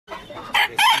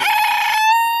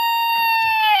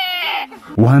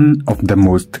One of the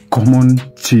most common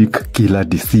chick killer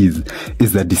disease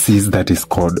is a disease that is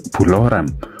called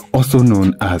pulloram, also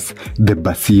known as the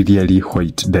BACILLIARY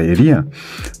white diarrhea.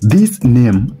 This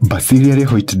name, BACILLIARY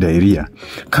white diarrhea,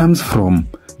 comes from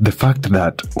the fact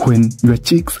that when your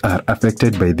chicks are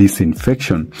affected by this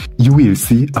infection, you will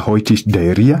see a whitish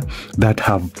diarrhea that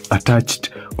have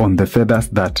attached on the feathers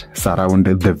that surround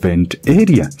the vent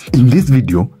area. In this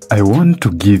video, I want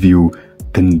to give you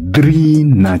 3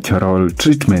 natural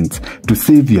treatments to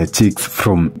save your chicks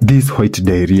from this white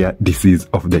diarrhea disease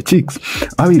of the chicks.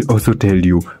 I will also tell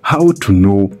you how to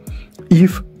know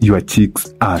if your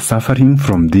chicks are suffering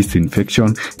from this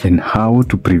infection and how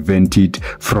to prevent it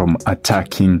from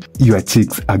attacking your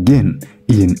chicks again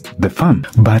in the farm.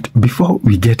 But before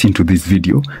we get into this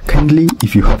video, kindly,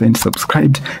 if you haven't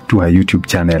subscribed to our YouTube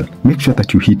channel, make sure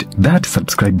that you hit that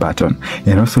subscribe button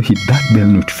and also hit that bell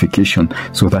notification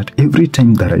so that every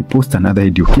time that I post another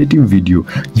educative video,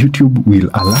 YouTube will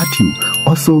alert you.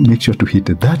 Also, make sure to hit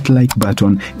that like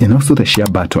button and also the share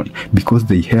button, because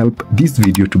they help this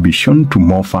video to be shown to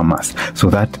more farmers so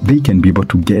that they can be able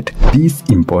to get this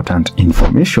important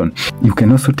information. You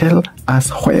can also tell us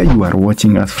where you are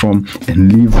watching us from and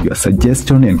leave your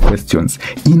suggestion and questions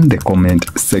in the comment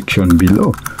section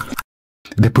below.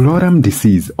 The pulloram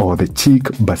disease, or the chick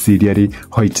BACILLIARY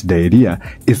white diarrhea,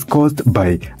 is caused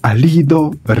by a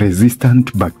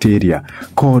lethal-resistant bacteria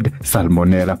called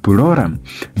Salmonella pulloram.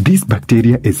 This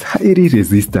bacteria is highly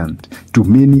resistant to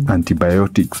many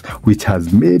antibiotics, which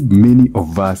has made many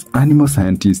of us animal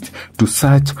scientists to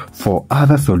search for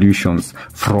other solutions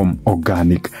from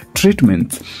organic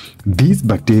treatments. These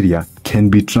bacteria can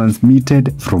be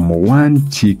transmitted from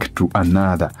one chick to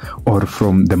another, or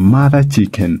from the mother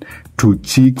chicken to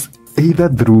chicks, either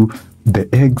through the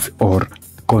eggs or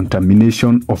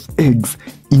contamination of eggs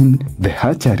in the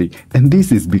hatchery. And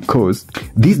this is because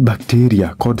this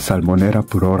bacteria called Salmonella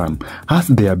pulloram has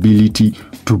the ability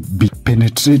to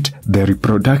penetrate the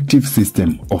reproductive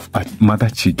system of a mother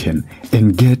chicken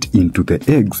and get into the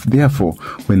eggs. Therefore,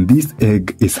 when this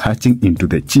egg is hatching into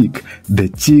the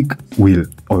chick will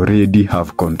already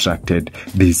have contracted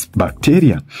this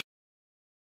bacteria.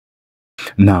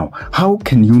 Now, how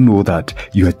can you know that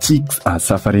your chicks are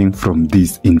suffering from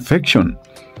this infection?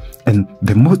 And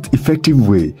the most effective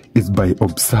way is by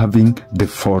observing the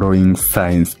following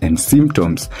signs and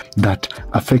symptoms that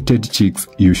affected chicks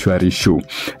usually show.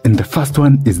 And the first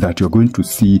one is that you're going to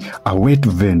see a wet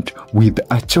vent with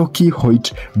a chalky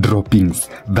white droppings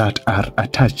that are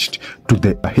attached to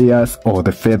the hairs or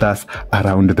the feathers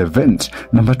around the vent.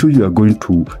 Number 2, you are going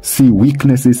to see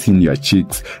weaknesses in your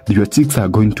chicks. Your chicks are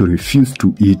going to refuse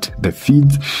to eat the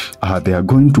feeds. They are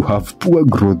going to have poor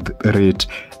growth rate.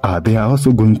 They are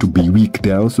also going to be weak.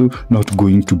 They are also not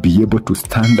going to be able to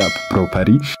stand up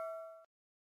properly.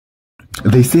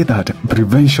 They say that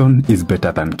prevention is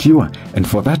better than cure, and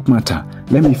for that matter,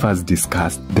 let me first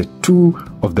discuss the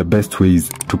 2 of the best ways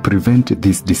to prevent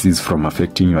this disease from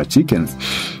affecting your chickens.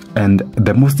 And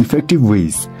the most effective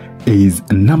ways is,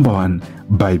 number 1,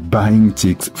 by buying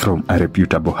chicks from a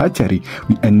reputable hatchery.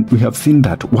 And we have seen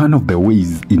that one of the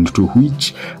ways into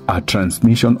which a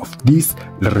transmission of this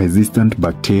resistant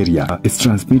bacteria is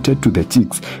transmitted to the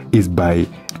chicks is by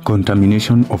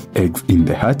contamination of eggs in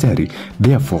the hatchery.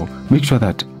 Therefore, make sure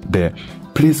that the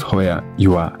place where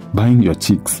you are buying your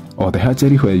chicks, or the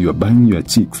hatchery where you are buying your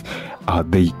chicks,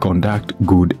 they conduct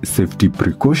good safety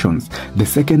precautions. The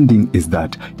second thing is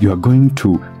that you are going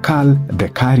to cull the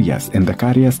carriers, and the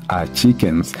carriers are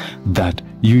chickens that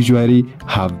usually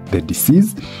have the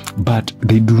disease, but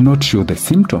they do not show the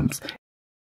symptoms.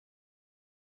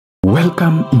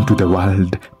 Welcome into the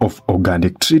world of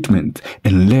organic treatment,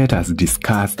 and let us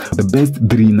discuss the best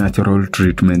 3 natural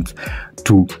treatments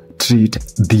to treat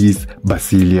this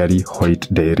BACILLIARY white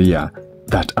diarrhea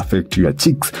that affect your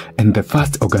chicks. And the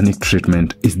first organic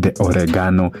treatment is the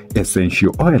oregano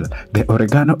essential oil. The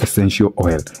oregano essential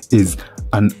oil is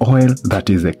an oil that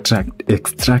is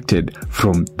extracted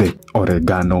from the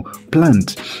oregano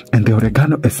plant, and the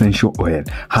oregano essential oil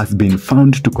has been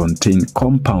found to contain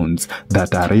compounds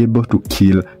that are able to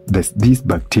kill this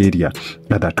bacteria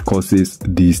that causes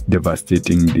this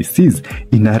devastating disease.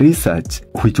 In a research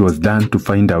which was done to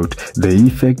find out the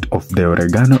effect of the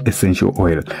oregano essential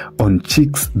oil on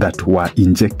chicks that were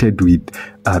injected with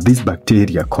this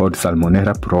bacteria called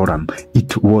Salmonella pulloram,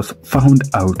 it was found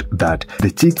out that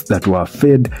the chicks that were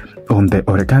fed on the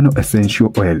oregano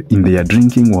essential oil in their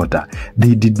drinking water,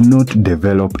 they did not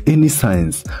develop any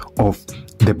signs of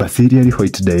the BACILLIARY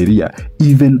white diarrhea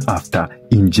even after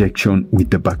injection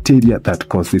with the bacteria that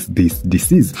causes this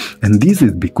disease. And this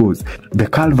is because the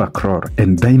calvacrol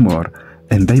and dimor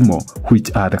and thymol,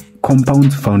 which are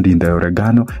compounds found in the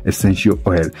oregano essential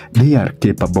oil. They are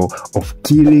capable of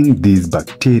killing these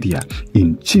bacteria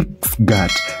in chick's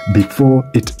gut before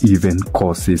it even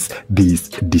causes this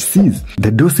disease.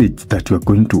 The dosage that you are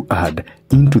going to add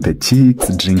into the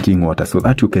chick's drinking water so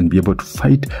that you can be able to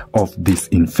fight off this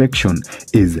infection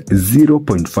is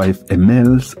 0.5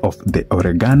 ml of the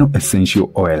oregano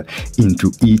essential oil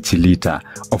into each liter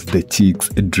of the chick's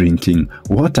drinking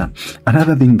water.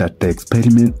 Another thing that the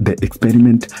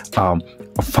experiment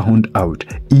found out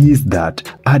is that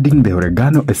adding the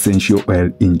oregano essential oil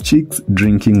in chicks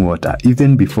drinking water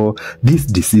even before this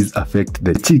disease affects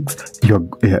the chicks,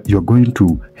 you're going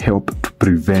to help to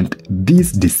prevent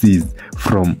this disease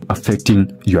from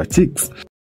affecting your chicks.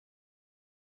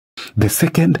 The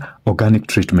second organic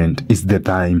treatment is the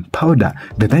thyme powder.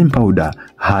 The thyme powder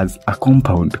has a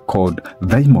compound called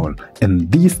thymol,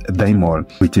 and this thymol,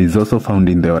 which is also found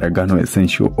in the oregano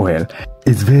essential oil,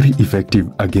 is very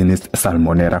effective against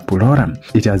Salmonella pulorum.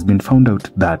 It has been found out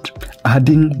that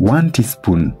adding 1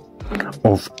 teaspoon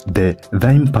of the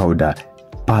thyme powder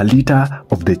per liter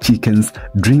of the chicken's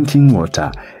drinking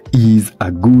water is a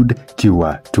good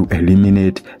cure to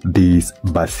eliminate this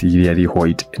BACILLIARY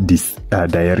white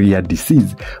diarrhea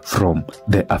disease from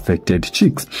the affected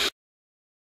chicks.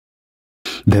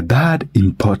 The third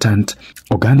important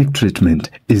organic treatment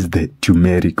is the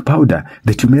turmeric powder.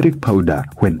 The turmeric powder,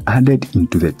 when added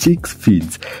into the chick's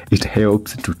feeds, it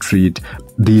helps to treat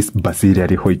this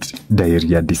BACILLIARY white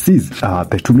diarrhea disease.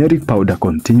 The turmeric powder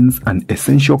contains an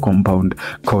essential compound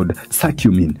called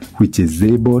curcumin, which is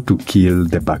able to kill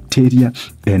the bacteria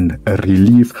and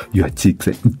relieve your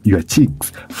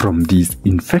chicks from this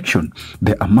infection.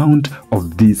 The amount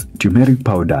of this turmeric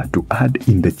powder to add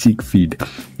in the chick feed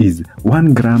is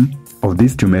 1 gram of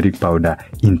this turmeric powder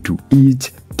into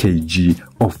each kg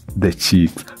of the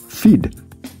chick's feed.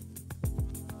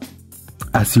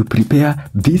 As you prepare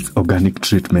these organic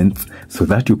treatments so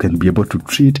that you can be able to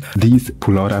treat this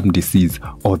pulorum disease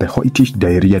or the whitish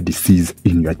diarrhea disease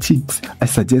in your chicks, I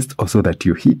suggest also that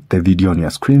you hit the video on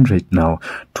your screen right now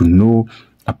to know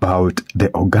about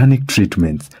the organic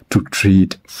treatments to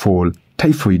treat fall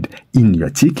typhoid in your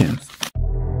chickens.